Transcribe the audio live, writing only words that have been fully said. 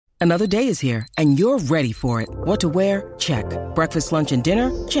Another day is here, and you're ready for it. What to wear? Check. Breakfast, lunch, and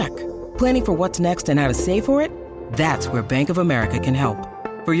dinner? Check. Planning for what's next and how to save for it? That's where Bank of America can help.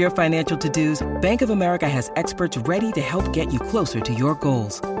 For your financial to-dos, Bank of America has experts ready to help get you closer to your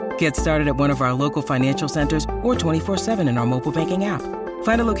goals. Get started at one of our local financial centers or 24/7 in our mobile banking app.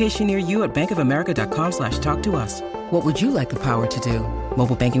 Find a location near you at bankofamerica.com/talktous. What would you like the power to do?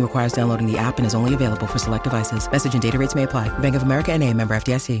 Mobile banking requires downloading the app and is only available for select devices. Message and data rates may apply. Bank of America N.A., member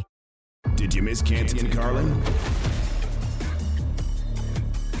FDIC. Did you miss Canty and Carlin?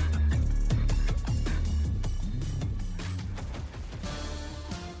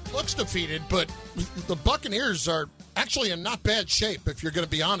 Looks defeated, but the Buccaneers are actually in not bad shape, if you're going to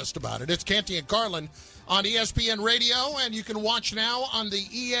be honest about it. It's Canty and Carlin on ESPN Radio, and you can watch now on the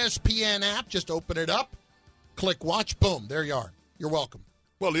ESPN app. Just open it up, click watch, boom, there you are. You're welcome.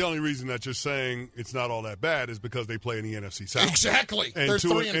 Well, the only reason that you're saying it's not all that bad is because they play in the NFC South. Exactly. And they're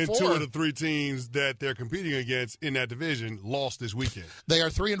 3-4. and 4. Two of the three teams that they're competing against in that division lost this weekend. They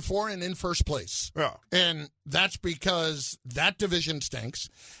are 3-4 and in first place. Yeah. And that's because that division stinks.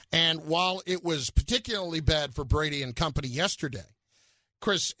 And while it was particularly bad for Brady and company yesterday,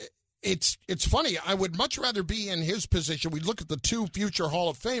 Chris, it's funny. I would much rather be in his position. We look at the two future Hall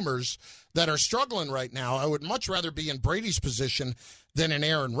of Famers that are struggling right now. I would much rather be in Brady's position than in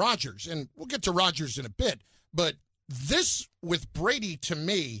Aaron Rodgers. And we'll get to Rodgers in a bit. But this with Brady, to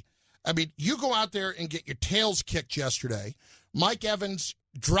me, I mean, you go out there and get your tails kicked yesterday. Mike Evans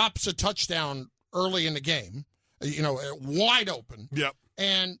drops a touchdown early in the game, wide open. Yep.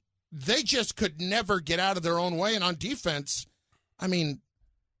 And they just could never get out of their own way. And on defense, I mean,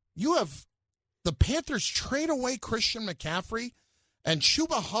 you have the Panthers trade away Christian McCaffrey and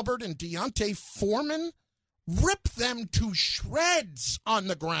Chuba Hubbard and Deontay Foreman, rip them to shreds on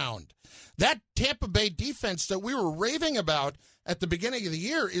the ground. That Tampa Bay defense that we were raving about at the beginning of the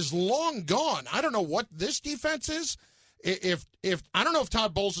year is long gone. I don't know what this defense is. If I don't know if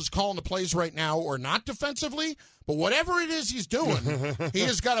Todd Bowles is calling the plays right now or not defensively, but whatever it is he's doing, he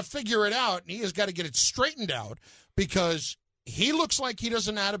has got to figure it out, and he has got to get it straightened out, because he looks like he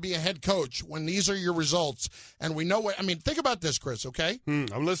doesn't know how to be a head coach when these are your results. And we know what, I mean, think about this, Chris, okay?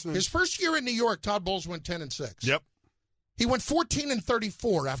 I'm listening. His first year in New York, Todd Bowles went 10-6. Yep. He went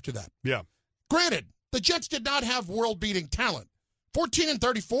 14-34 after that. Yeah. Granted, the Jets did not have world-beating talent.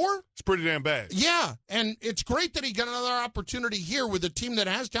 14-34? It's pretty damn bad. Yeah, and it's great that he got another opportunity here with a team that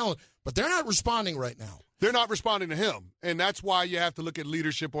has talent, but they're not responding right now. They're not responding to him, and that's why you have to look at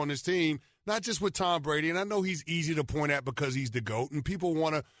leadership on this team, not just with Tom Brady. And I know he's easy to point at because he's the GOAT, and people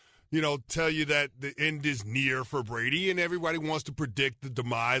want to, tell you that the end is near for Brady, and everybody wants to predict the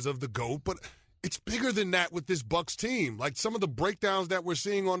demise of the GOAT, but it's bigger than that with this Bucs team. Like, some of the breakdowns that we're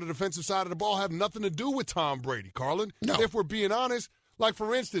seeing on the defensive side of the ball have nothing to do with Tom Brady, Carlin. No. If we're being honest, like,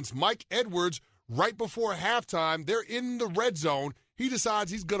 for instance, Mike Edwards, right before halftime, they're in the red zone. He decides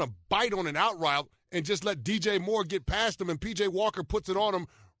he's going to bite on an out route and just let DJ Moore get past him, and P.J. Walker puts it on him.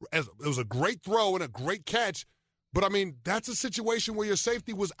 It was a great throw and a great catch. But, I mean, that's a situation where your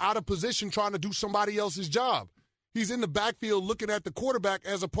safety was out of position trying to do somebody else's job. He's in the backfield looking at the quarterback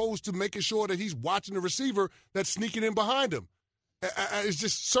as opposed to making sure that he's watching the receiver that's sneaking in behind him. It's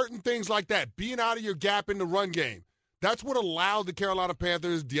just certain things like that, being out of your gap in the run game. That's what allowed the Carolina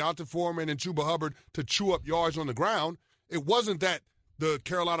Panthers, Deontay Foreman, and Chuba Hubbard to chew up yards on the ground. It wasn't that the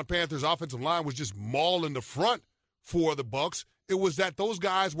Carolina Panthers offensive line was just mauling the front for the Bucs. It was that those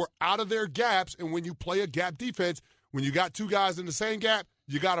guys were out of their gaps, and when you play a gap defense, when you got two guys in the same gap,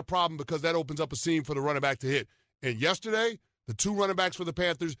 you got a problem because that opens up a seam for the running back to hit. And yesterday, the two running backs for the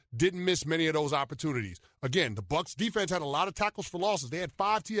Panthers didn't miss many of those opportunities. Again, the Bucs defense had a lot of tackles for losses. They had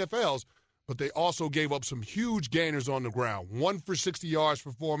 5 TFLs, but they also gave up some huge gainers on the ground. One for 60 yards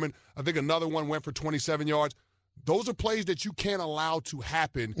for Foreman. I think another one went for 27 yards. Those are plays that you can't allow to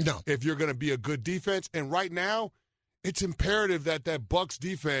happen if you're going to be a good defense. And right now, it's imperative that Bucs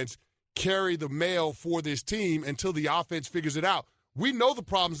defense carry the mail for this team until the offense figures it out. We know the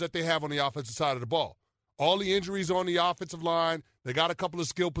problems that they have on the offensive side of the ball. All the injuries on the offensive line. They got a couple of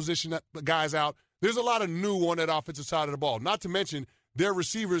skill position guys out. There's a lot of new on that offensive side of the ball. Not to mention, their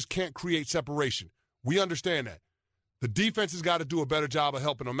receivers can't create separation. We understand that. The defense has got to do a better job of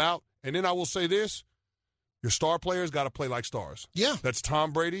helping them out. And then I will say this, your star players got to play like stars. Yeah. That's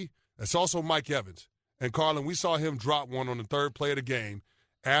Tom Brady. That's also Mike Evans. And, Carlin, we saw him drop one on the third play of the game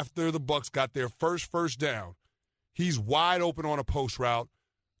after the Bucs got their first down. He's wide open on a post route.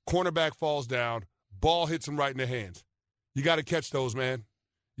 Cornerback falls down. Ball hits him right in the hands. You got to catch those, man.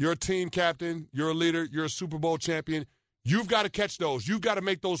 You're a team captain. You're a leader. You're a Super Bowl champion. You've got to catch those. You've got to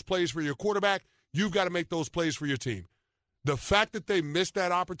make those plays for your quarterback. You've got to make those plays for your team. The fact that they missed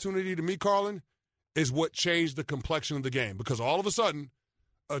that opportunity, to me, Carlin, is what changed the complexion of the game. Because all of a sudden,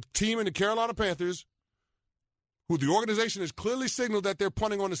 a team in the Carolina Panthers, who the organization has clearly signaled that they're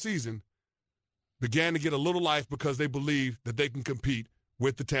punting on the season, began to get a little life because they believe that they can compete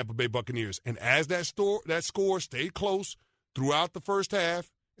with the Tampa Bay Buccaneers. And as that score stayed close throughout the first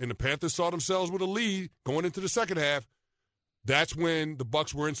half, and the Panthers saw themselves with a lead going into the second half, that's when the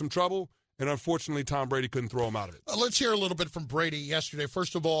Bucs were in some trouble, and unfortunately Tom Brady couldn't throw them out of it. Let's hear a little bit from Brady yesterday.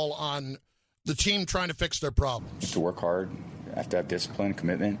 First of all, on the team trying to fix their problems. To work hard, you have to have discipline,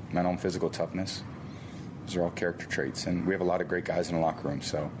 commitment, mental and physical toughness. Those are all character traits, and we have a lot of great guys in the locker room,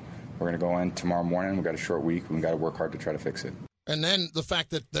 so we're going to go in tomorrow morning. We've got a short week. We've got to work hard to try to fix it. And then the fact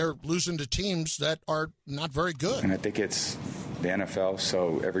that they're losing to teams that are not very good. And I think it's the NFL,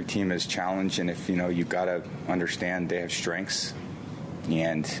 so every team is challenged, and if, you've got to understand they have strengths,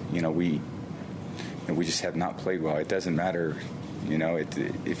 and, we just have not played well. It doesn't matter,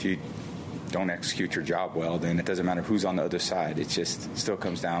 if you don't execute your job well, then it doesn't matter who's on the other side. It just still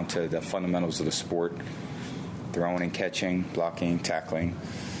comes down to the fundamentals of the sport, throwing and catching, blocking, tackling.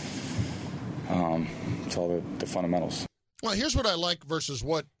 It's all the fundamentals. Well, here's what I like versus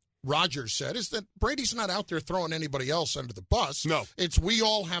what Rodgers said, is that Brady's not out there throwing anybody else under the bus. No. It's we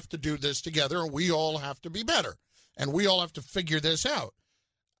all have to do this together, and we all have to be better, and we all have to figure this out.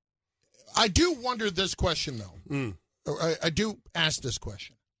 I do wonder this question, though. I do ask this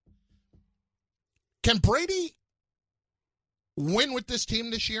question. Can Brady win with this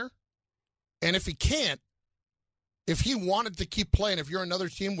team this year? And if he can't, if he wanted to keep playing, if you're another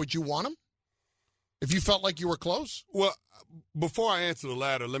team, would you want him? If you felt like you were close? Well, before I answer the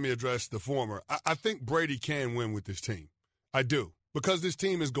latter, let me address the former. I think Brady can win with this team. I do. Because this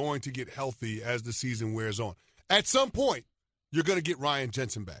team is going to get healthy as the season wears on. At some point, you're going to get Ryan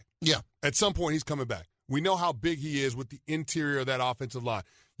Jensen back. Yeah. At some point, he's coming back. We know how big he is with the interior of that offensive line.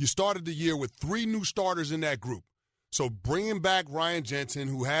 You started the year with 3 new starters in that group. So bringing back Ryan Jensen,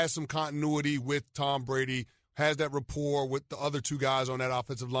 who has some continuity with Tom Brady, has that rapport with the other 2 guys on that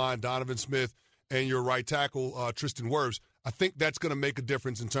offensive line, Donovan Smith and your right tackle, Tristan Wirfs, I think that's going to make a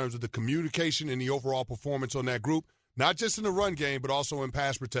difference in terms of the communication and the overall performance on that group, not just in the run game, but also in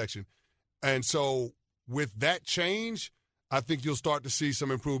pass protection. And so with that change, I think you'll start to see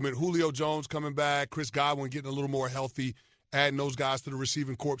some improvement. Julio Jones coming back, Chris Godwin getting a little more healthy, adding those guys to the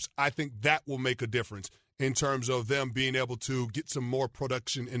receiving corps. I think that will make a difference in terms of them being able to get some more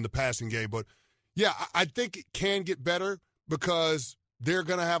production in the passing game. But, yeah, I think it can get better because they're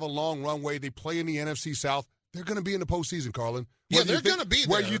going to have a long runway. They play in the NFC South. They're going to be in the postseason, Carlin. Yeah, they're going to be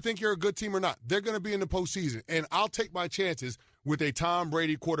there. Whether you think you're a good team or not, they're going to be in the postseason. And I'll take my chances with a Tom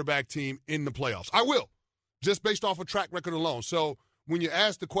Brady quarterback team in the playoffs. I will, just based off a track record alone. So when you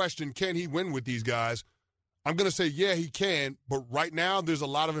ask the question, can he win with these guys, I'm going to say, yeah, he can. But right now, there's a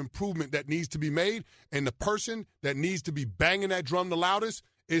lot of improvement that needs to be made. And the person that needs to be banging that drum the loudest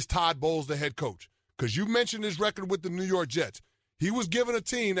is Todd Bowles, the head coach. Because you mentioned his record with the New York Jets. He was given a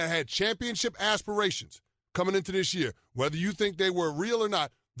team that had championship aspirations coming into this year. Whether you think they were real or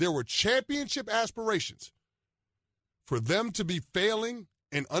not, there were championship aspirations. For them to be failing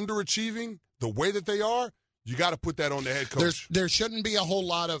and underachieving the way that they are, you got to put that on the head coach. There shouldn't be a whole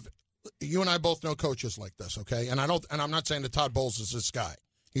lot of – you and I both know coaches like this, okay? And I'm not saying that Todd Bowles is this guy.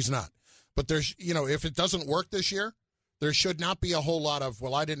 He's not. But there's – if it doesn't work this year, there should not be a whole lot of,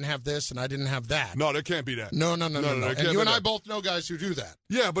 well, I didn't have this and I didn't have that. No, there can't be that. No. And you and I both know guys who do that.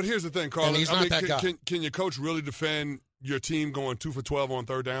 Yeah, but here's the thing, Carl. And he's not that guy. Can your coach really defend your team going 2 for 12 on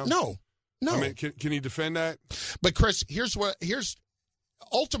third down? No. I mean, can he defend that? But, Chris, here's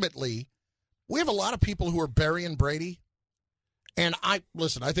ultimately, we have a lot of people who are burying Brady. And I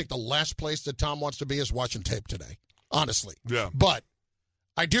think the last place that Tom wants to be is watching tape today, honestly. Yeah. But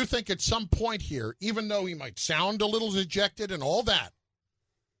I do think at some point here, even though he might sound a little dejected and all that,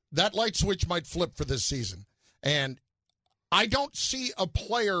 that light switch might flip for this season. And I don't see a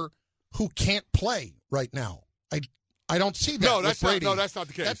player who can't play right now. I don't see that. No, that's not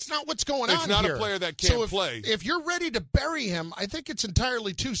the case. That's not what's going on here. It's not a player that can't play. If you're ready to bury him, I think it's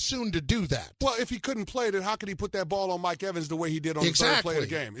entirely too soon to do that. Well, if he couldn't play, then how could he put that ball on Mike Evans the way he did on the third play of the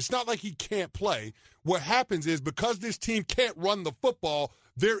game? It's not like he can't play. What happens is because this team can't run the football,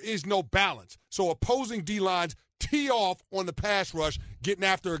 there is no balance. So opposing D-lines tee off on the pass rush, getting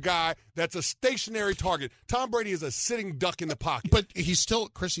after a guy that's a stationary target. Tom Brady is a sitting duck in the pocket. But he's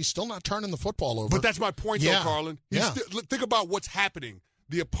still not turning the football over. But that's my point, though, Carlin. Think about what's happening.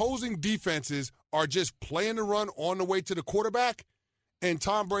 The opposing defenses are just playing the run on the way to the quarterback, and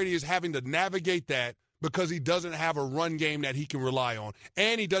Tom Brady is having to navigate that because he doesn't have a run game that he can rely on,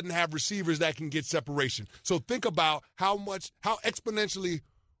 and he doesn't have receivers that can get separation. So think about how exponentially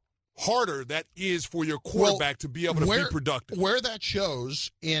harder that is for your quarterback to be able to be productive. Where that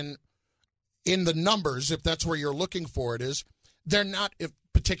shows in the numbers, if that's where you're looking for it, is they're not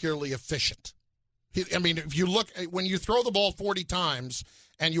particularly efficient. I mean, if you look, when you throw the ball 40 times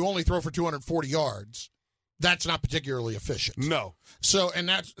and you only throw for 240 yards, that's not particularly efficient. No. So, and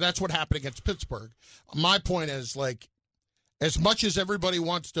that's what happened against Pittsburgh. My point is, like, as much as everybody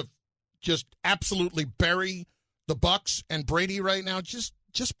wants to just absolutely bury the Bucs and Brady right now, just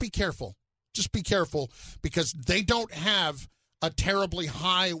be careful. Just be careful, because they don't have a terribly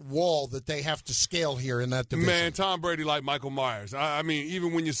high wall that they have to scale here in that division. Man, Tom Brady like Michael Myers. I mean,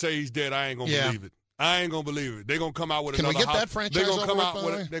 even when you say he's dead, I ain't going to believe it. I ain't going to believe it. They're going to come out with another. Can we get that franchise over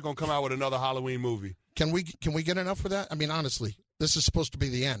with? They're going to come out with another Halloween movie. Can we get enough for that? I mean, honestly, this is supposed to be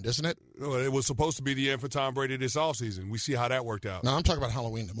the end, isn't it? Well, it was supposed to be the end for Tom Brady this offseason. We see how that worked out. No, I'm talking about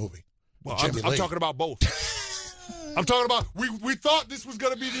Halloween, the movie. Well, I'm talking about both. I'm talking about we thought this was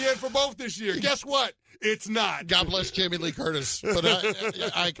going to be the end for both this year. Guess what? It's not. God bless Jamie Lee Curtis. But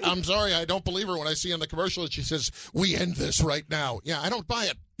I'm sorry, I don't believe her when I see on the commercial that she says, "We end this right now." Yeah, I don't buy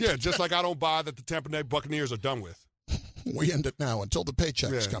it. Yeah, just like I don't buy that the Tampa Bay Buccaneers are done with. We end it now until the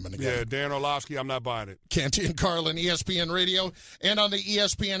paycheck's coming again. Yeah, Dan Orlovsky, I'm not buying it. Canty and Carlin, ESPN Radio. And on the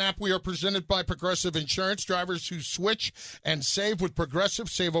ESPN app, we are presented by Progressive Insurance. Drivers who switch and save with Progressive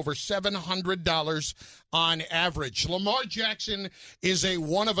save over $700 on average. Lamar Jackson is a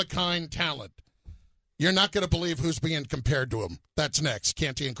one-of-a-kind talent. You're not going to believe who's being compared to him. That's next.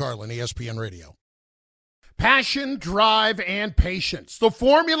 Canty and Carlin, ESPN Radio. Passion, drive, and patience. The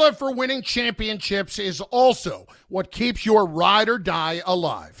formula for winning championships is also what keeps your ride or die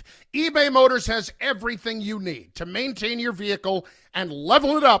alive. eBay Motors has everything you need to maintain your vehicle and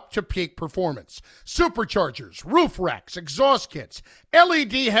level it up to peak performance. Superchargers, roof racks, exhaust kits,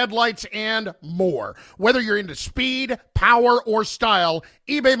 LED headlights, and more. Whether you're into speed, power, or style,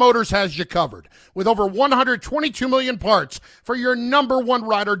 eBay Motors has you covered. With over 122 million parts for your number one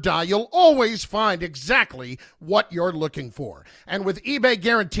ride or die, you'll always find exactly what you're looking for. And with eBay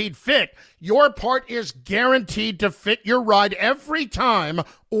Guaranteed Fit, your part is guaranteed to fit your ride every time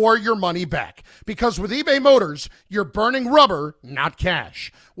or your money back. Because with eBay Motors, you're burning rubber, not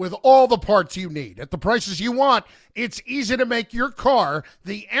cash. With all the parts you need at the prices you want, it's easy to make your car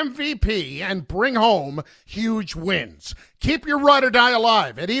the MVP and bring home huge wins. Keep your ride or die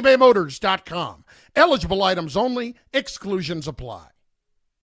alive at ebaymotors.com. Eligible items only. Exclusions apply.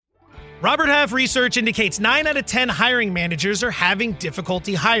 Robert Half research indicates 9 out of 10 hiring managers are having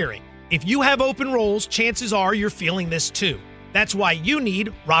difficulty hiring. If you have open roles, chances are you're feeling this too. That's why you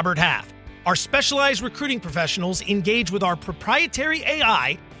need Robert Half. Our specialized recruiting professionals engage with our proprietary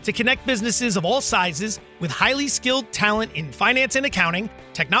AI to connect businesses of all sizes with highly skilled talent in finance and accounting,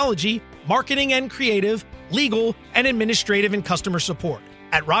 technology, marketing and creative, legal, and administrative and customer support.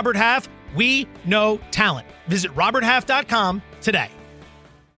 At Robert Half, we know talent. Visit roberthalf.com today.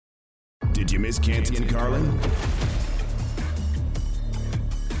 Did you miss Canty and Carlin?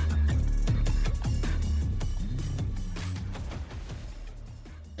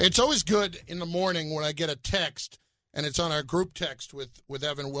 It's always good in the morning when I get a text, and it's on our group text with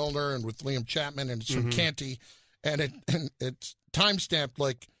Evan Wilner and with Liam Chapman, and it's from Canty, and it's time-stamped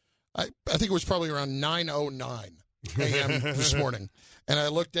like, I think it was probably around 9:09 a.m. this morning. And I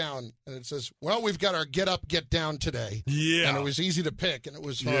looked down, and it says, well, we've got our Get Up, Get Down today. Yeah. And it was easy to pick, and it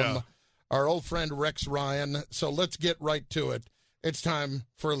was from our old friend Rex Ryan. So let's get right to it. It's time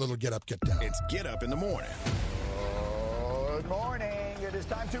for a little Get Up, Get Down. It's Get Up in the morning. Good morning. It is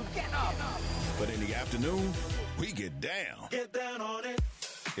time to get up. But in the afternoon, we get down. Get down on it.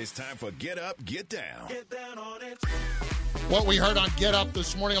 It's time for Get Up, Get Down. Get down on it. What we heard on Get Up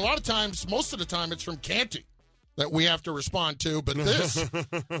this morning, a lot of times, most of the time, it's from Canty that we have to respond to. But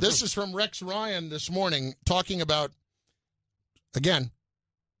this is from Rex Ryan this morning talking about, again,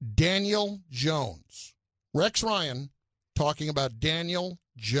 Daniel Jones. Rex Ryan talking about Daniel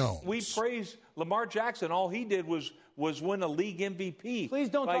Jones. We praise Lamar Jackson. All he did was win a league MVP. Please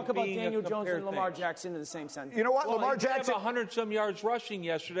don't talk about Daniel Jones and Lamar Jackson in the same sentence. You know what? Well, Lamar he Jackson. had 100-some yards rushing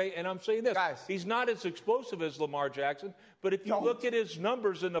yesterday, and I'm saying this. Guys. He's not as explosive as Lamar Jackson, but if you look at his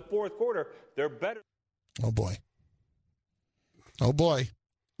numbers in the fourth quarter, they're better. Oh, boy. Oh, boy.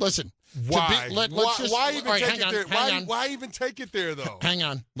 Listen. Why? Why even take it there? Hang on. Why even take it there, though? Hang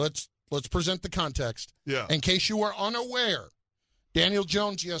on. Let's present the context. Yeah. In case you are unaware, Daniel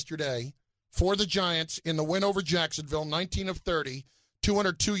Jones yesterday for the Giants in the win over Jacksonville, 19 of 30,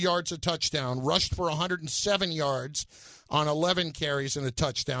 202 yards, a touchdown, rushed for 107 yards on 11 carries and a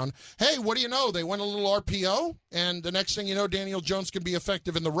touchdown. Hey, what do you know? They went a little RPO, and the next thing you know, Daniel Jones can be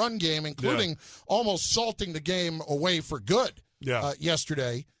effective in the run game, including almost salting the game away for good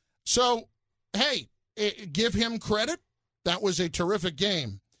yesterday. So, hey, give him credit. That was a terrific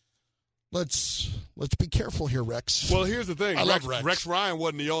game. Let's be careful here, Rex. Well, here's the thing. I love Rex. Rex Ryan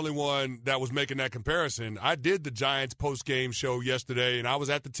wasn't the only one that was making that comparison. I did the Giants post-game show yesterday, and I was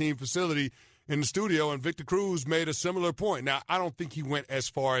at the team facility in the studio, and Victor Cruz made a similar point. Now, I don't think he went as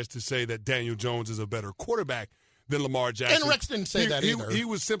far as to say that Daniel Jones is a better quarterback than Lamar Jackson. And Rex didn't say that either. He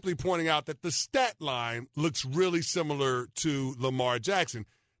was simply pointing out that the stat line looks really similar to Lamar Jackson.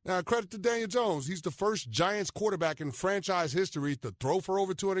 Now, credit to Daniel Jones. He's the first Giants quarterback in franchise history to throw for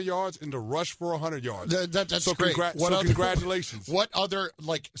over 200 yards and to rush for 100 yards. That's great. Congratulations. What other,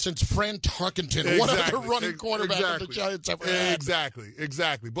 since Fran Tarkenton, what other running quarterback have the Giants ever had?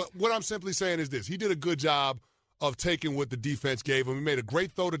 Exactly. But what I'm simply saying is this. He did a good job of taking what the defense gave him. He made a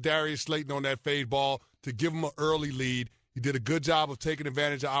great throw to Darius Slayton on that fade ball to give him an early lead. He did a good job of taking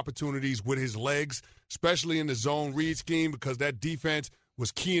advantage of opportunities with his legs, especially in the zone read scheme, because that defense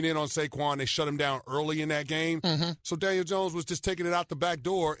was keying in on Saquon. They shut him down early in that game. Mm-hmm. So Daniel Jones was just taking it out the back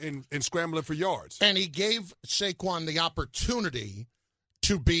door and scrambling for yards. And he gave Saquon the opportunity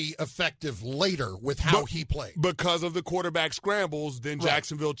to be effective later with how he played. Because of the quarterback scrambles, then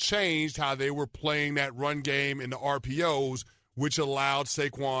Jacksonville changed how they were playing that run game in the RPOs, which allowed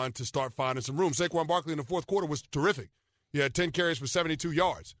Saquon to start finding some room. Saquon Barkley in the fourth quarter was terrific. He had 10 carries for 72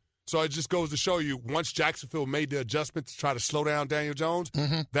 yards. So it just goes to show you, once Jacksonville made the adjustment to try to slow down Daniel Jones,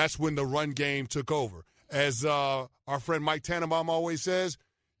 that's when the run game took over. As our friend Mike Tannenbaum always says,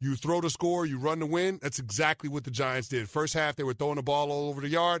 you throw to score, you run to win. That's exactly what the Giants did. First half, they were throwing the ball all over the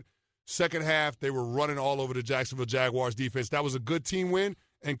yard. Second half, they were running all over the Jacksonville Jaguars defense. That was a good team win.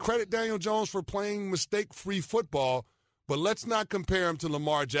 And credit Daniel Jones for playing mistake-free football. But let's not compare him to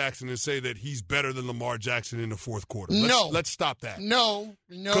Lamar Jackson and say that he's better than Lamar Jackson in the fourth quarter. Let's stop that. No.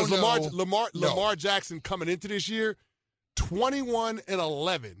 Because Lamar Jackson coming into this year,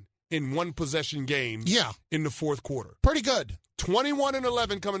 21-11 in one-possession games in the fourth quarter. Pretty good.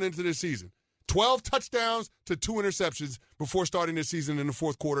 21-11 coming into this season. 12 touchdowns to 2 interceptions before starting this season in the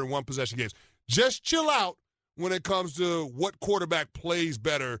fourth quarter in one-possession games. Just chill out when it comes to what quarterback plays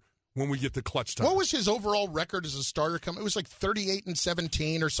better when we get to clutch time. What was his overall record as a starter? It was like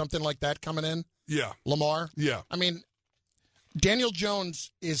 38-17 or something like that coming in. Yeah. Lamar? Yeah. I mean, Daniel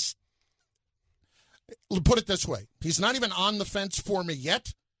Jones is, put it this way, he's not even on the fence for me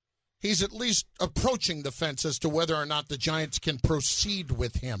yet. He's at least approaching the fence as to whether or not the Giants can proceed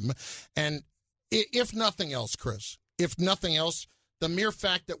with him. And if nothing else, Chris, the mere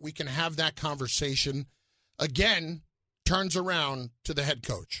fact that we can have that conversation, again, turns around to the head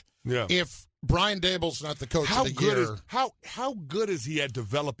coach. Yeah. If Brian Daboll's not the coach of the year. How good is he at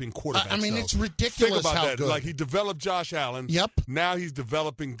developing quarterbacks? I mean, it's ridiculous. Think about how that. good. Like, he developed Josh Allen. Yep. Now he's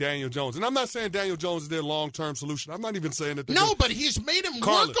developing Daniel Jones. And I'm not saying Daniel Jones is their long-term solution. I'm not even saying that. But he's made him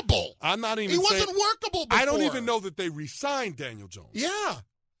workable. I'm not even saying. He saying, wasn't workable before. I don't even know that they re-signed Daniel Jones. Yeah.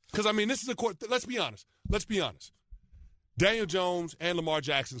 Because, I mean, this is let's be honest. Daniel Jones and Lamar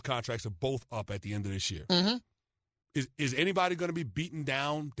Jackson's contracts are both up at the end of this year. Mm-hmm. Is anybody going to be beating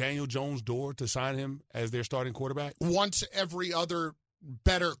down Daniel Jones' door to sign him as their starting quarterback? Once every other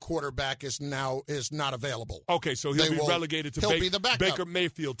better quarterback is not available. Okay, so he'll be relegated to be the backup. Baker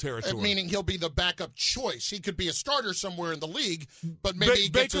Mayfield territory. Meaning he'll be the backup choice. He could be a starter somewhere in the league, but maybe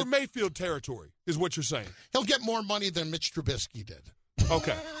Baker Mayfield territory is what you're saying. He'll get more money than Mitch Trubisky did.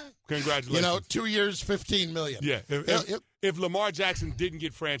 Okay. Congratulations. 2 years, $15 million. Yeah. If Lamar Jackson didn't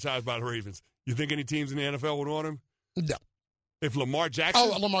get franchised by the Ravens, you think any teams in the NFL would want him? No. If Lamar Jackson...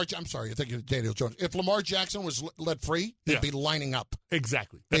 I'm sorry. You're thinking of Daniel Jones. If Lamar Jackson was let free, they'd be lining up.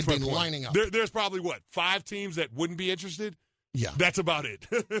 Exactly. They'd be lining up. There's probably, 5 teams that wouldn't be interested? Yeah. That's about it.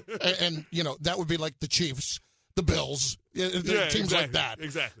 and that would be like the Chiefs, the Bills, teams like that.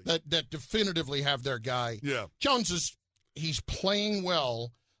 Exactly. That definitively have their guy. Yeah. Jones he's playing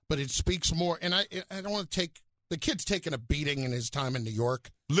well, but it speaks more. And I don't want to take... The kid's taking a beating in his time in New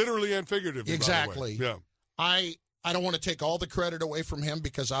York. Literally and figuratively, exactly. By the way. Yeah. I don't want to take all the credit away from him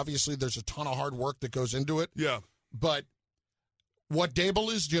because obviously there's a ton of hard work that goes into it. Yeah. But what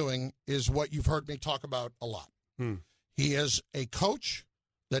Daboll is doing is what you've heard me talk about a lot. He is a coach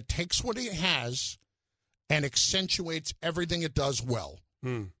that takes what he has and accentuates everything it does well.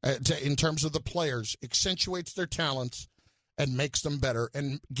 In terms of the players, accentuates their talents and makes them better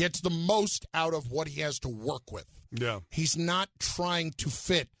and gets the most out of what he has to work with. Yeah. He's not trying to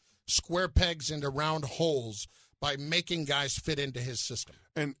fit square pegs into round holes by making guys fit into his system.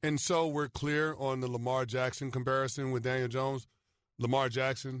 And so we're clear on the Lamar Jackson comparison with Daniel Jones. Lamar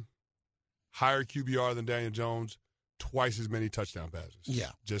Jackson, higher QBR than Daniel Jones, twice as many touchdown passes. Yeah.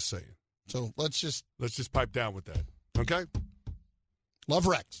 Just saying. So let's just pipe down with that. Okay? Love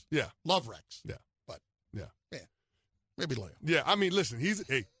Rex. Yeah. Love Rex. Yeah. But yeah. Maybe loyal. Yeah, I mean, listen,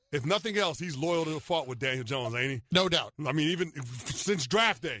 if nothing else, he's loyal to the fault with Daniel Jones, ain't he? No doubt. I mean, even since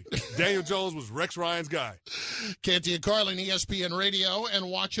draft day, Daniel Jones was Rex Ryan's guy. Canty and Carlin, ESPN Radio,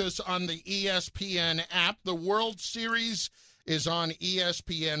 and watch us on the ESPN app. The World Series is on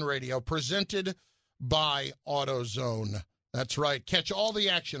ESPN Radio, presented by AutoZone. That's right. Catch all the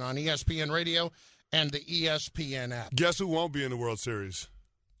action on ESPN Radio and the ESPN app. Guess who won't be in the World Series?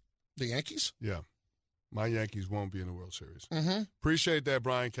 The Yankees? Yeah. My Yankees won't be in the World Series. Mm-hmm. Appreciate that,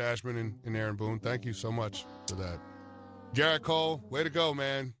 Brian Cashman and Aaron Boone. Thank you so much for that. Garrett Cole, way to go,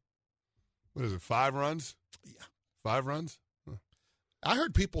 man. What is it, 5 runs? Yeah. 5 runs? Huh. I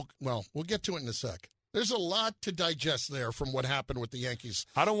heard people, well, we'll get to it in a sec. There's a lot to digest there from what happened with the Yankees.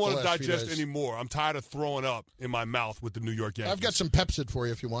 I don't want to digest anymore. I'm tired of throwing up in my mouth with the New York Yankees. I've got some Pepsid for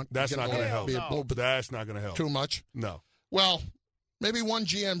you if you want. That's not going to help. No. That's not going to help. Too much? No. Well, maybe one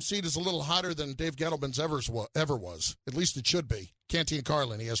GM seat is a little hotter than Dave Gettleman's ever was. At least it should be. Canty and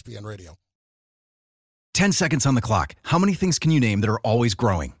Carlin, ESPN Radio. 10 seconds on the clock. How many things can you name that are always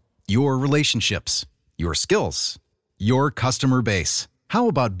growing? Your relationships, your skills, your customer base. How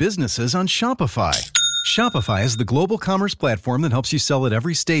about businesses on Shopify? Shopify is the global commerce platform that helps you sell at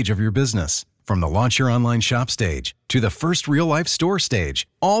every stage of your business. From the launch your online shop stage, to the first real-life store stage,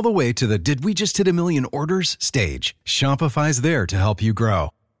 all the way to the did we just hit a million orders stage, Shopify's there to help you grow.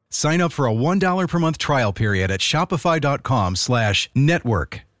 Sign up for a $1 per month trial period at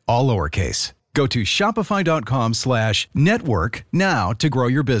shopify.com/network, all lowercase. Go to shopify.com/network now to grow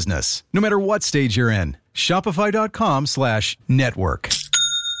your business, no matter what stage you're in. Shopify.com/network.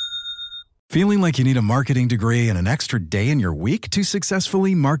 Feeling like you need a marketing degree and an extra day in your week to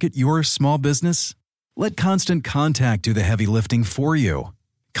successfully market your small business? Let Constant Contact do the heavy lifting for you.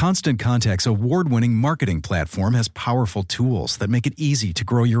 Constant Contact's award-winning marketing platform has powerful tools that make it easy to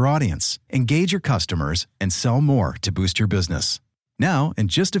grow your audience, engage your customers, and sell more to boost your business. Now, in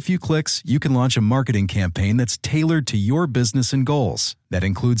just a few clicks, you can launch a marketing campaign that's tailored to your business and goals. That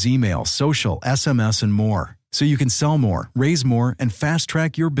includes email, social, SMS, and more. So you can sell more, raise more, and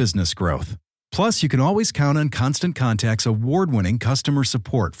fast-track your business growth. Plus, you can always count on Constant Contact's award-winning customer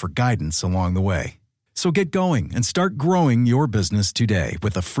support for guidance along the way. So get going and start growing your business today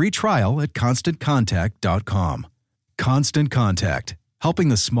with a free trial at ConstantContact.com. Constant Contact, helping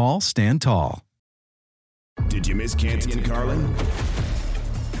the small stand tall. Did you miss Canty and Carlin?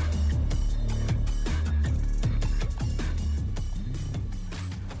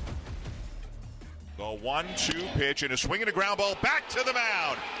 The 1-2 pitch and a swing and a ground ball back to the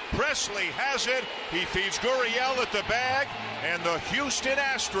mound. Presley has it. He feeds Gurriel at the bag, and the Houston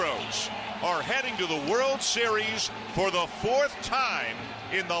Astros are heading to the World Series for the 4th time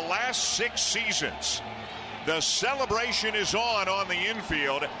in the last 6 seasons. The celebration is on the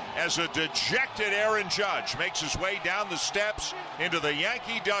infield as a dejected Aaron Judge makes his way down the steps into the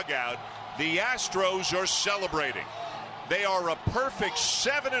Yankee dugout. The Astros are celebrating. They are a perfect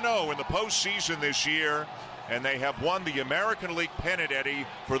 7-0 in the postseason this year, and they have won the American League pennant, Eddie,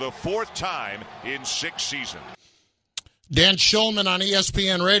 for the 4th time in 6 seasons. Dan Shulman on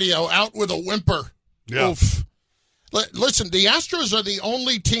ESPN Radio out with a whimper. Yeah. Oof. Listen, the Astros are the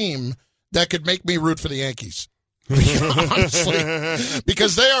only team that could make me root for the Yankees. Honestly,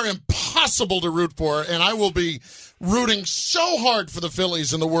 because they are impossible to root for, and I will be rooting so hard for the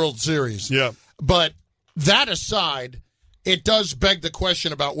Phillies in the World Series. Yeah. But that aside, it does beg the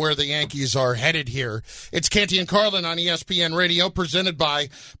question about where the Yankees are headed here. It's Canty and Carlin on ESPN Radio, presented by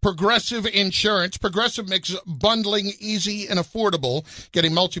Progressive Insurance. Progressive makes bundling easy and affordable.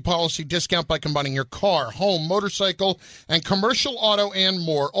 Getting multi-policy discount by combining your car, home, motorcycle, and commercial auto and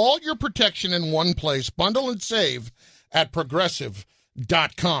more. All your protection in one place. Bundle and save at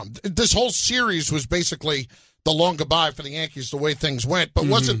Progressive.com. This whole series was basically the long goodbye for the Yankees, the way things went. But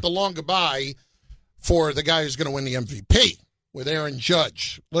wasn't the long goodbye for the guy who's going to win the MVP with Aaron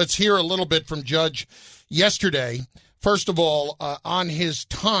Judge. Let's hear a little bit from Judge yesterday. First of all, on his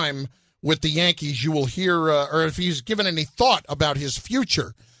time with the Yankees, you will hear, or if he's given any thought about his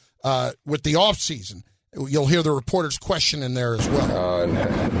future with the offseason, you'll hear the reporter's question in there as well.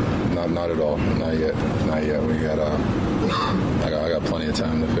 Not at all. Not yet. We got. I got plenty of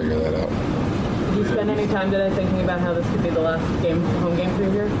time to figure that out. Did you spend any time today thinking about how this could be the last home game for you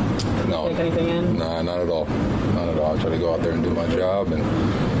here? No. Take anything in? No, not at all. Not at all. I try to go out there and do my job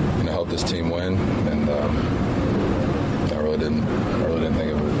and help this team win. And didn't think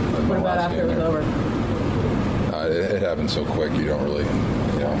it would. What about after it was over? It happened so quick, you don't really,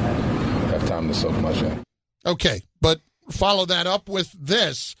 have time to soak much in. Okay, but follow that up with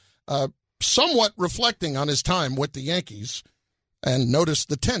this, somewhat reflecting on his time with the Yankees, and notice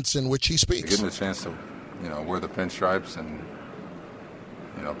the tense in which he speaks. Getting the chance to, wear the pinstripes and,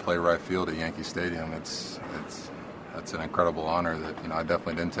 play right field at Yankee Stadium, that's an incredible honor that, I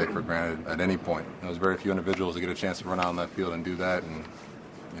definitely didn't take for granted at any point. There's very few individuals that get a chance to run out on that field and do that and,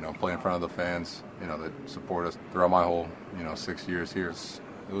 play in front of the fans, that support us throughout my whole, 6 years here.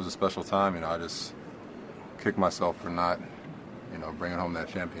 It was a special time, I just kicked myself for not, bringing home that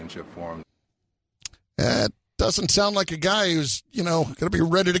championship for him. Doesn't sound like a guy who's, going to be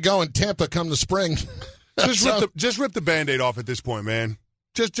ready to go in Tampa come the spring. Just rip the Band-Aid off at this point, man.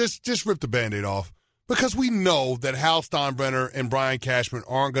 Just rip the Band-Aid off. Because we know that Hal Steinbrenner and Brian Cashman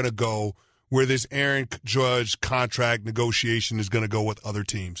aren't going to go where this Aaron Judge contract negotiation is going to go with other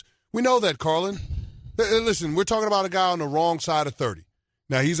teams. We know that, Carlin. Listen, we're talking about a guy on the wrong side of 30.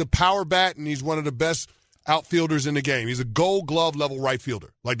 Now, he's a power bat, and he's one of the best outfielders in the game. He's a Gold Glove level right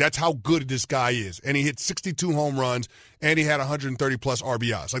fielder. Like, that's how good this guy is. And he hit 62 home runs, and he had 130-plus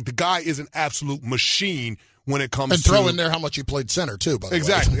RBIs. Like, the guy is an absolute machine when it comes to... And throw in there how much he played center, too, by the way.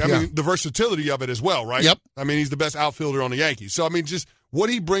 Exactly. I mean, the versatility of it as well, right? Yep. I mean, he's the best outfielder on the Yankees. So, I mean, just what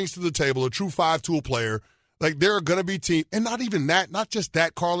he brings to the table, a true five-tool player. Like, there are going to be teams... And not even that, not just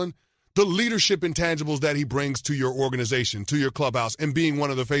that, Carlin. The leadership intangibles that he brings to your organization, to your clubhouse, and being one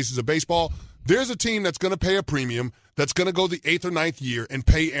of the faces of baseball, there's a team that's going to pay a premium, that's going to go the 8th or 9th year and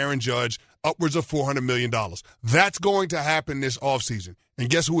pay Aaron Judge upwards of $400 million. That's going to happen this offseason. And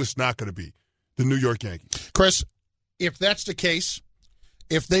guess who it's not going to be? The New York Yankees. Chris, if that's the case,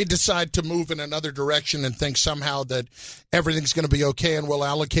 if they decide to move in another direction and think somehow that everything's going to be okay and we'll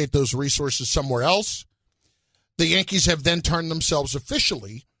allocate those resources somewhere else, the Yankees have then turned themselves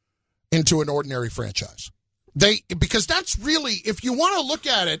officially into an ordinary franchise. Because that's really, if you want to look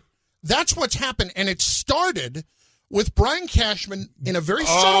at it, that's what's happened. And it started with Brian Cashman in a very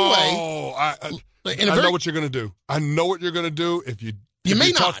subtle way. Oh, I know what you're going to do. I know what you're going to do. You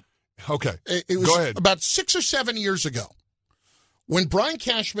may not. Okay. It was Go ahead. About 6 or 7 years ago when Brian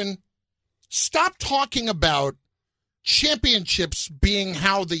Cashman stopped talking about championships being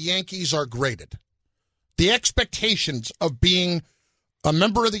how the Yankees are graded. The expectations of being a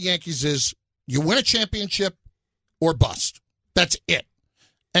member of the Yankees is you win a championship or bust. That's it.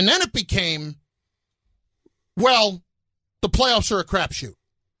 And then it became, well, the playoffs are a crapshoot.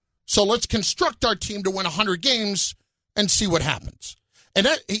 So let's construct our team to win 100 games and see what happens. And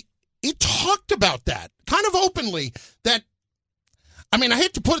he talked about that kind of openly. That, I mean, I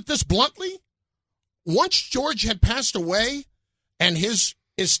hate to put it this bluntly. Once George had passed away and his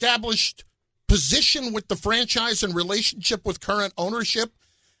established position with the franchise and relationship with current ownership,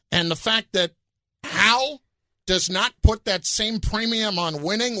 and the fact that Hal does not put that same premium on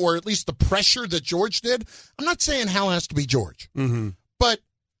winning, or at least the pressure that George did. I'm not saying Hal has to be George, but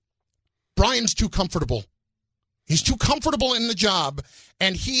Brian's too comfortable. He's too comfortable in the job,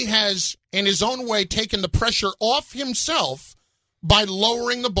 and he has, in his own way, taken the pressure off himself by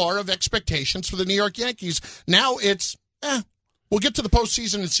lowering the bar of expectations for the New York Yankees. Now it's, we'll get to the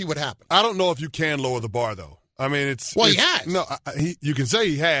postseason and see what happens. I don't know if you can lower the bar, though. I mean, he has. No, you can say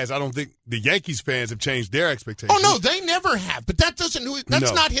he has. I don't think the Yankees fans have changed their expectations. Oh, no, they never have. But that's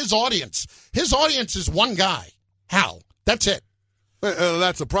not his audience. His audience is one guy, Hal. That's it.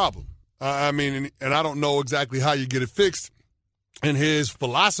 That's a problem. I mean, and I don't know exactly how you get it fixed. And his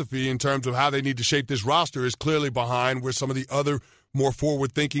philosophy in terms of how they need to shape this roster is clearly behind where some of the other more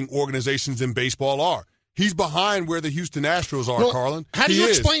forward-thinking organizations in baseball are. He's behind where the Houston Astros are, Carlin. How do you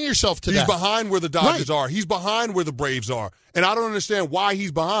explain yourself to that? He's behind where the Dodgers are. He's behind where the Braves are. And I don't understand why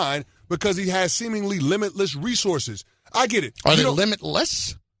he's behind, because he has seemingly limitless resources. I get it. Are they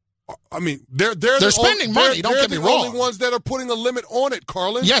limitless? I mean, they're spending money, don't get me wrong. They're the only ones that are putting a limit on it,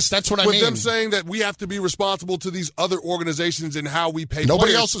 Carlin. Yes, that's what I mean. With them saying that we have to be responsible to these other organizations and how we pay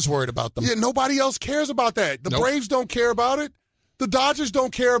Nobody players. else is worried about them. Yeah, nobody else cares about that. The Braves don't care about it. The Dodgers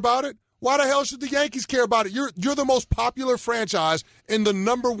don't care about it. Why the hell should the Yankees care about it? You're the most popular franchise in the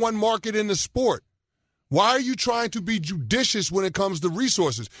number one market in the sport. Why are you trying to be judicious when it comes to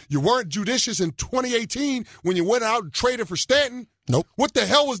resources? You weren't judicious in 2018 when you went out and traded for Stanton. Nope. What the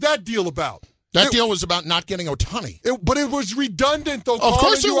hell was that deal about? That deal was about not getting Ohtani. But it was redundant, though. Of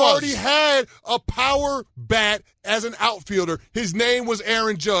course it was. You already had a power bat as an outfielder. His name was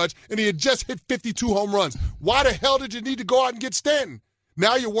Aaron Judge, and he had just hit 52 home runs. Why the hell did you need to go out and get Stanton?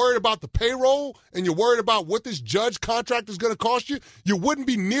 Now you're worried about the payroll and you're worried about what this Judge contract is going to cost you. You wouldn't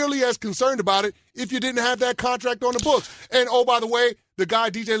be nearly as concerned about it if you didn't have that contract on the books. And, oh, by the way, the guy,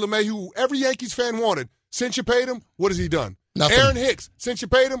 DJ LeMay, who every Yankees fan wanted, since you paid him, what has he done? Nothing. Aaron Hicks, since you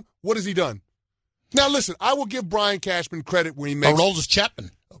paid him, what has he done? Now, listen, I will give Brian Cashman credit when he makes – Aroldis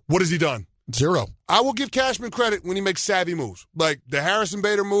Chapman. What has he done? Zero. I will give Cashman credit when he makes savvy moves. Like the Harrison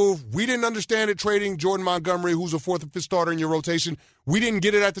Bader move, we didn't understand it trading Jordan Montgomery, who's a fourth and fifth starter in your rotation. We didn't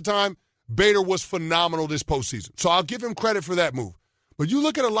get it at the time. Bader was phenomenal this postseason. So I'll give him credit for that move. But you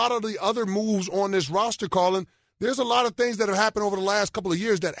look at a lot of the other moves on this roster, Colin, there's a lot of things that have happened over the last couple of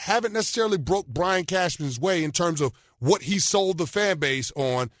years that haven't necessarily broke Brian Cashman's way in terms of what he sold the fan base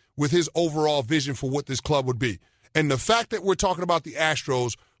on with his overall vision for what this club would be. And the fact that we're talking about the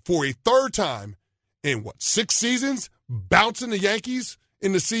Astros for a third time in, 6 seasons, bouncing the Yankees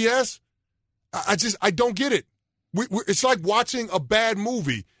in the CS, I don't get it. It's like watching a bad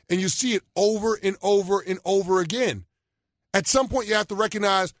movie, and you see it over and over and over again. At some point, you have to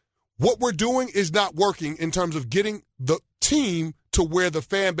recognize what we're doing is not working in terms of getting the team to where the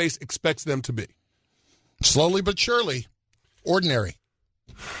fan base expects them to be. Slowly but surely. Ordinary.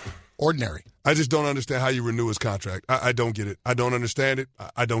 I just don't understand how you renew his contract. I don't get it. I don't understand it.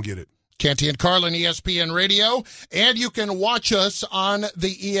 I don't get it. Canty and Carlin, ESPN Radio, and you can watch us on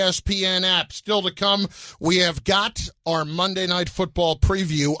the ESPN app. Still to come, we have got our Monday Night Football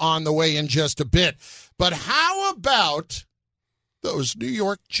preview on the way in just a bit. But how about those New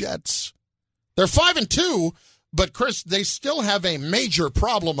York Jets? They're 5-2, but, Chris, they still have a major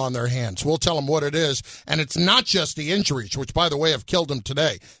problem on their hands. We'll tell them what it is, and it's not just the injuries, which, by the way, have killed them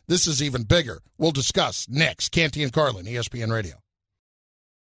today. This is even bigger. We'll discuss next. Canty and Carlin, ESPN Radio.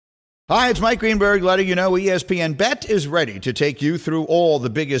 Hi, it's Mike Greenberg letting you know ESPN Bet is ready to take you through all the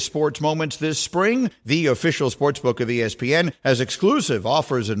biggest sports moments this spring. The official sportsbook of ESPN has exclusive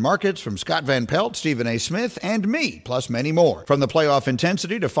offers and markets from Scott Van Pelt, Stephen A. Smith, and me, plus many more. From the playoff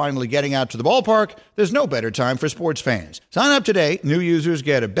intensity to finally getting out to the ballpark, there's no better time for sports fans. Sign up today. New users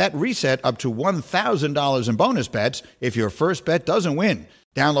get a bet reset up to $1,000 in bonus bets if your first bet doesn't win.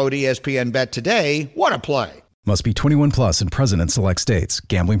 Download ESPN Bet today. What a play. Must be 21 plus and present in select states.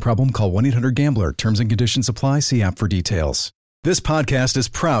 Gambling problem? Call 1-800-GAMBLER. Terms and conditions apply. See app for details. This podcast is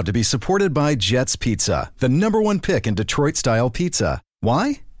proud to be supported by Jets Pizza, the #1 pick in Detroit-style pizza.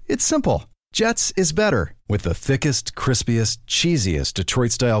 Why? It's simple. Jets is better. With the thickest, crispiest, cheesiest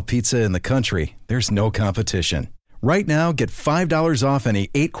Detroit-style pizza in the country, there's no competition. Right now, get $5 off any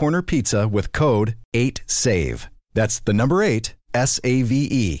 8-corner pizza with code 8SAVE. That's the number 8,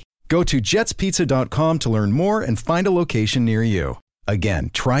 SAVE. Go to jetspizza.com to learn more and find a location near you.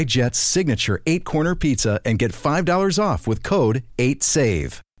 Again, try Jet's signature 8-corner pizza and get $5 off with code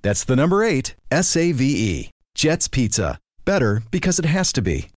 8SAVE. That's the number 8, SAVE. Jet's Pizza. Better because it has to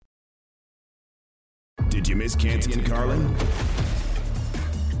be. Did you miss Canty and Carlin?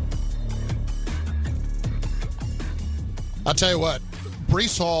 I'll tell you what,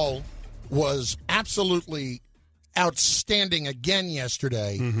 Breece Hall was absolutely outstanding again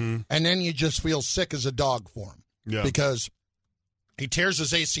yesterday, and then you just feel sick as a dog for him because he tears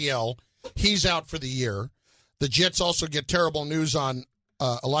his ACL. He's out for the year. The Jets also get terrible news on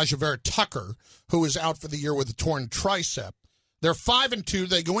Elijah Vera Tucker, who is out for the year with a torn tricep. They're 5-2.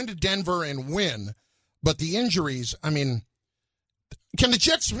 They go into Denver and win, but the injuries, I mean, can the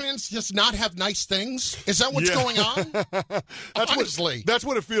Jets fans just not have nice things? Is that what's going on? Honestly. That's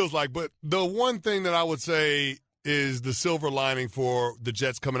what it feels like. But the one thing that I would say is the silver lining for the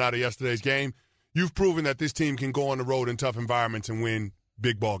Jets coming out of yesterday's game. You've proven that this team can go on the road in tough environments and win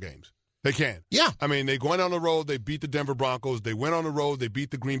big ball games. They can. Yeah. I mean, they went on the road, they beat the Denver Broncos. They went on the road, they beat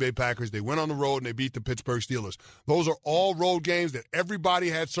the Green Bay Packers. They went on the road, and they beat the Pittsburgh Steelers. Those are all road games that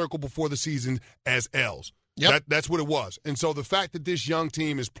everybody had circled before the season as L's. Yep. That's what it was. And so the fact that this young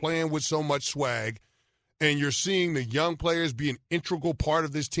team is playing with so much swag and you're seeing the young players be an integral part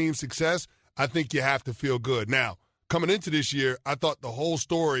of this team's success, I think you have to feel good. Now, coming into this year, I thought the whole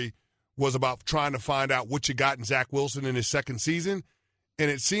story was about trying to find out what you got in Zach Wilson in his second season.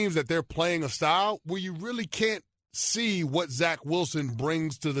 And it seems that they're playing a style where you really can't see what Zach Wilson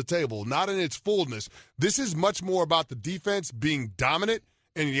brings to the table, not in its fullness. This is much more about the defense being dominant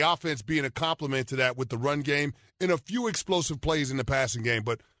and the offense being a complement to that with the run game and a few explosive plays in the passing game.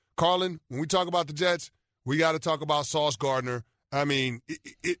 But, Carlin, when we talk about the Jets, we got to talk about Sauce Gardner. I mean,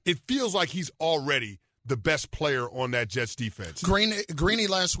 it feels like he's already the best player on that Jets defense. Greeny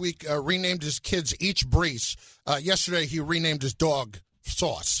last week renamed his kids each Breece. Yesterday, he renamed his dog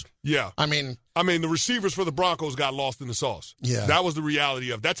Sauce. Yeah. I mean, the receivers for the Broncos got lost in the sauce. Yeah. That was the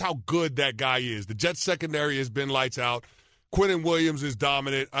reality of it. That's how good that guy is. The Jets secondary has been lights out. Quinnen Williams is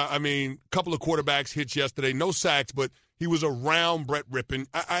dominant. I mean, a couple of quarterbacks hits yesterday. No sacks, but he was around Brett Rippon.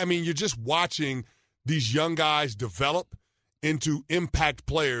 I mean, you're just watching these young guys develop into impact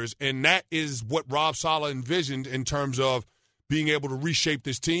players, and that is what Rob Saleh envisioned in terms of being able to reshape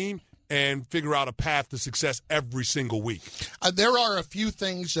this team and figure out a path to success every single week. There are a few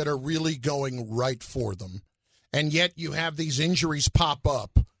things that are really going right for them, and yet you have these injuries pop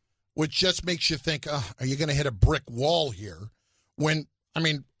up, which just makes you think, are you going to hit a brick wall here? When, I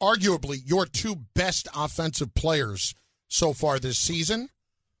mean, arguably your two best offensive players so far this season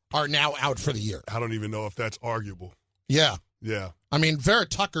are now out for the year. I don't even know if that's arguable. Yeah. Yeah. I mean, Vera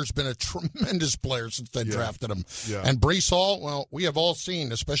Tucker's been a tremendous player since they drafted him. Yeah. And Breece Hall, well, we have all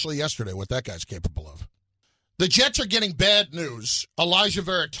seen, especially yesterday, what that guy's capable of. The Jets are getting bad news. Elijah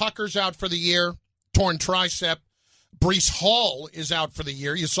Vera Tucker's out for the year, torn tricep. Breece Hall is out for the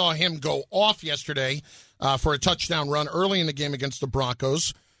year. You saw him go off yesterday for a touchdown run early in the game against the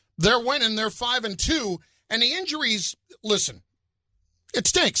Broncos. They're winning. They're 5-2. And the injuries, listen, it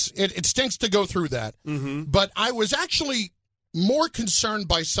stinks. It stinks to go through that. Mm-hmm. But I was actually more concerned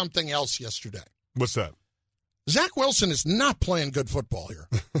by something else yesterday. What's that? Zach Wilson is not playing good football here.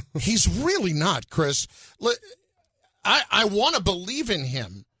 He's really not, Chris. I want to believe in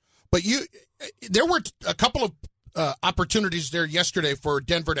him, but there were a couple of opportunities there yesterday for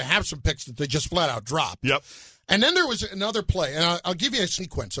Denver to have some picks that they just flat out dropped. Yep. And then there was another play, and I'll give you a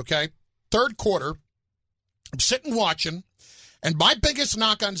sequence, okay? Third quarter, I'm sitting watching, and my biggest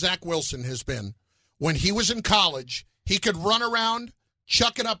knock on Zach Wilson has been when he was in college, he could run around,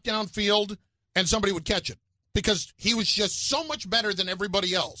 chuck it up downfield, and somebody would catch it because he was just so much better than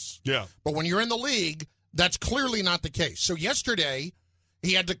everybody else. Yeah. But when you're in the league, that's clearly not the case. So yesterday,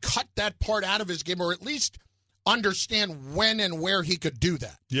 he had to cut that part out of his game or at least understand when and where he could do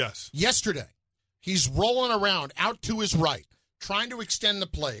that. Yes. Yesterday, he's rolling around out to his right, trying to extend the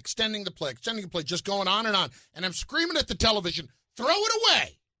play, extending the play, just going on. And I'm screaming at the television, throw it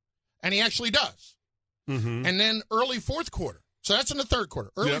away. And he actually does. Mm-hmm. And then early fourth quarter. So that's in the third quarter.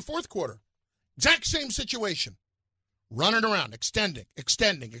 Early fourth quarter. Exact same situation. Running around, extending.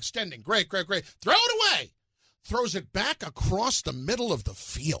 Great. Throw it away. Throws it back across the middle of the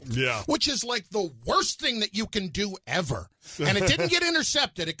field. Yeah. Which is like the worst thing that you can do ever. And it didn't get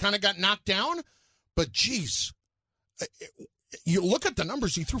intercepted. It kind of got knocked down. But, geez, you look at the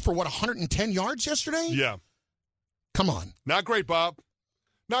numbers. He threw for, 110 yards yesterday? Yeah. Come on. Not great, Bob.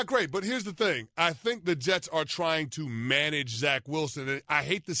 Not great, but here's the thing. I think the Jets are trying to manage Zach Wilson. And I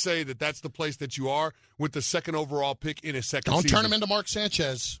hate to say that that's the place that you are with the second overall pick in his second season. Don't turn him into Mark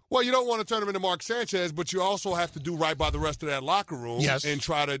Sanchez. Well, you don't want to turn him into Mark Sanchez, but you also have to do right by the rest of that locker room and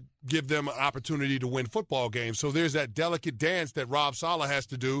try to give them an opportunity to win football games. So there's that delicate dance that Rob Saleh has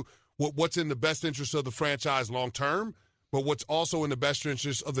to do, what's in the best interest of the franchise long term, but what's also in the best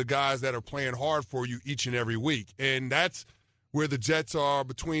interest of the guys that are playing hard for you each and every week. And that's where the Jets are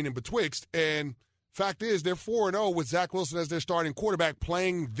between and betwixt. And fact is, they're 4-0 with Zach Wilson as their starting quarterback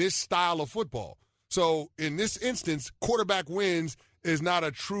playing this style of football. So in this instance, quarterback wins is not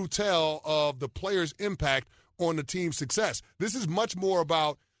a true tell of the player's impact on the team's success. This is much more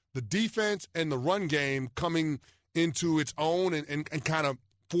about the defense and the run game coming into its own and kind of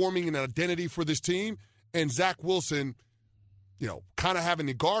forming an identity for this team. And Zach Wilson, kind of having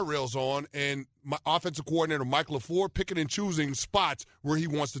the guardrails on, and my offensive coordinator, Mike LaFleur, picking and choosing spots where he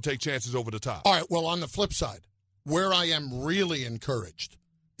wants to take chances over the top. All right, well, on the flip side, where I am really encouraged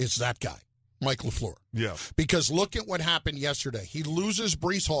is that guy, Mike LaFleur. Yeah. Because look at what happened yesterday. He loses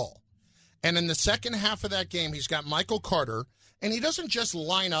Breece Hall. And in the second half of that game, he's got Michael Carter, and he doesn't just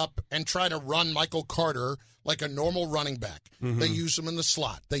line up and try to run Michael Carter like a normal running back. Mm-hmm. They use him in the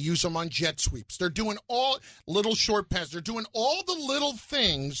slot. They use him on jet sweeps. They're doing all little short passes. They're doing all the little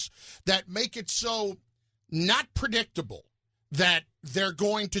things that make it so not predictable that they're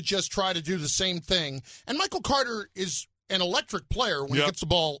going to just try to do the same thing. And Michael Carter is an electric player when he gets the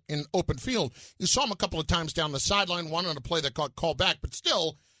ball in open field. You saw him a couple of times down the sideline, one on a play that got called back, but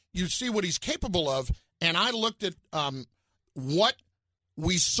still, you see what he's capable of. And I looked at what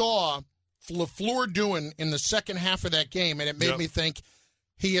we saw LaFleur doing in the second half of that game, and it made me think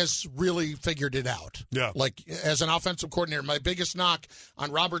he has really figured it out. Yeah. Like, as an offensive coordinator, my biggest knock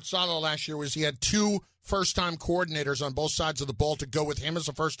on Robert Saleh last year was he had two first-time coordinators on both sides of the ball to go with him as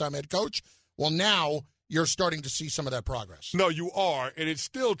a first-time head coach. Well, now you're starting to see some of that progress. No, you are, and it's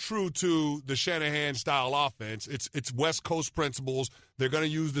still true to the Shanahan-style offense. It's West Coast principles. They're going to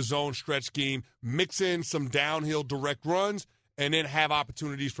use the zone stretch scheme, mix in some downhill direct runs, and then have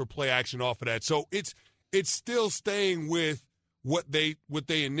opportunities for play action off of that. So it's still staying with what they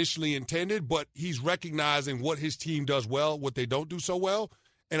initially intended, but he's recognizing what his team does well, what they don't do so well,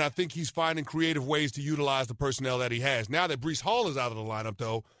 and I think he's finding creative ways to utilize the personnel that he has. Now that Breece Hall is out of the lineup,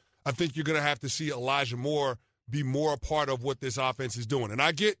 though, I think you're going to have to see Elijah Moore be more a part of what this offense is doing. And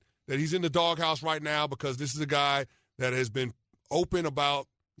I get that he's in the doghouse right now because this is a guy that has been open about,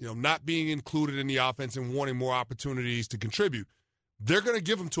 not being included in the offense and wanting more opportunities to contribute. They're going to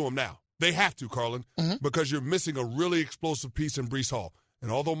give them to him now. They have to, Carlin, because you're missing a really explosive piece in Breece Hall.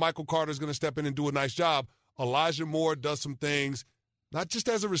 And although Michael Carter is going to step in and do a nice job, Elijah Moore does some things, not just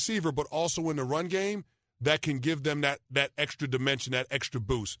as a receiver, but also in the run game, that can give them that extra dimension, that extra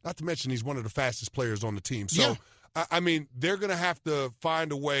boost. Not to mention he's one of the fastest players on the team. So, they're going to have to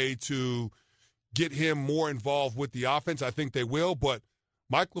find a way to get him more involved with the offense. I think they will, but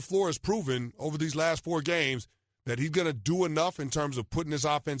Mike LaFleur has proven over these last 4 games that he's going to do enough in terms of putting his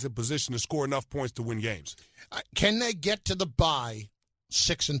offense in position to score enough points to win games. Can they get to the bye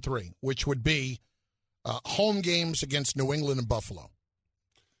 6-3, which would be home games against New England and Buffalo?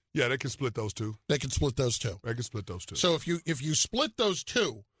 Yeah, they can split those two. They can split those two. So if you split those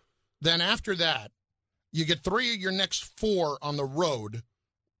two, then after that, you get 3 of your next 4 on the road,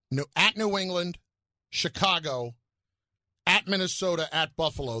 at New England, Chicago, at Minnesota, at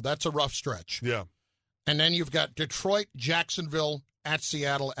Buffalo. That's a rough stretch. Yeah. And then you've got Detroit, Jacksonville, at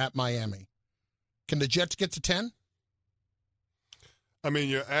Seattle, at Miami. Can the Jets get to 10? I mean,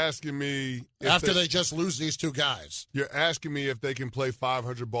 you're asking me... After they just lose these 2 guys. You're asking me if they can play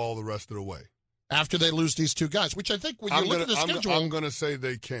 500 ball the rest of the way. After they lose these 2 guys, which I think when you look at the schedule... I'm going to say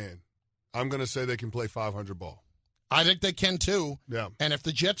they can. I'm going to say they can play 500 ball. I think they can, too. Yeah. And if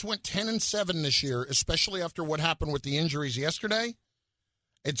the Jets went 10-7 this year, especially after what happened with the injuries yesterday,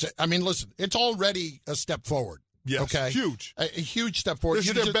 listen, it's already a step forward. Yes, okay? Huge. A huge step forward.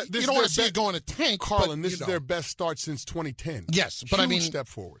 You don't want to see it go in a tank. Carlin, this is their best start since 2010. Yes, but huge step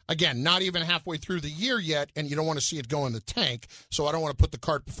forward. Again, not even halfway through the year yet, and you don't want to see it go in the tank, so I don't want to put the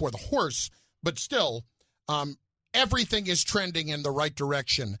cart before the horse. But still, everything is trending in the right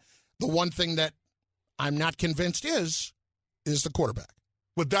direction. The one thing that I'm not convinced is the quarterback.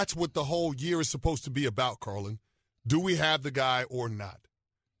 But that's what the whole year is supposed to be about, Carlin. Do we have the guy or not?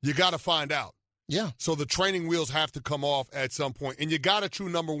 You got to find out. Yeah. So the training wheels have to come off at some point. And you got a true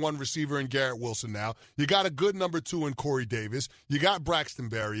number 1 receiver in Garrett Wilson now. You got a good number 2 in Corey Davis. You got Braxton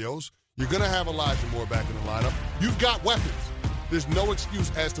Berrios. You're going to have Elijah Moore back in the lineup. You've got weapons. There's no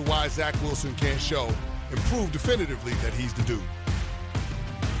excuse as to why Zach Wilson can't show and prove definitively that he's the dude.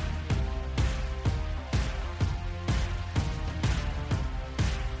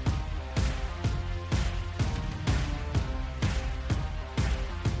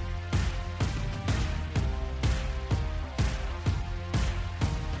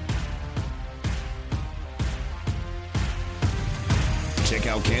 Check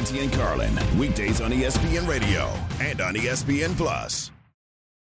out Canty and Carlin, weekdays on ESPN Radio and on ESPN Plus.